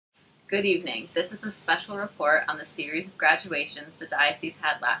Good evening. This is a special report on the series of graduations the diocese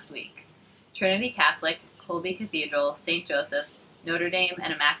had last week. Trinity Catholic, Colby Cathedral, St. Joseph's, Notre Dame,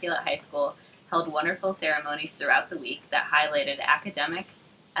 and Immaculate High School held wonderful ceremonies throughout the week that highlighted academic,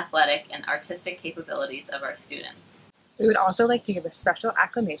 athletic, and artistic capabilities of our students. We would also like to give a special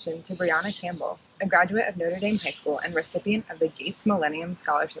acclamation to Brianna Campbell, a graduate of Notre Dame High School and recipient of the Gates Millennium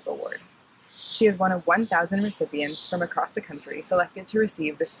Scholarship Award. She is one of 1,000 recipients from across the country selected to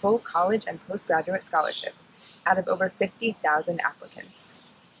receive this full college and postgraduate scholarship out of over 50,000 applicants.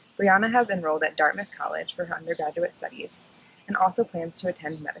 Brianna has enrolled at Dartmouth College for her undergraduate studies and also plans to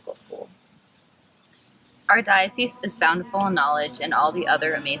attend medical school. Our diocese is bountiful in knowledge and all the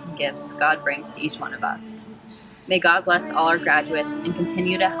other amazing gifts God brings to each one of us. May God bless all our graduates and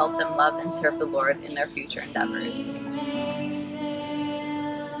continue to help them love and serve the Lord in their future endeavors.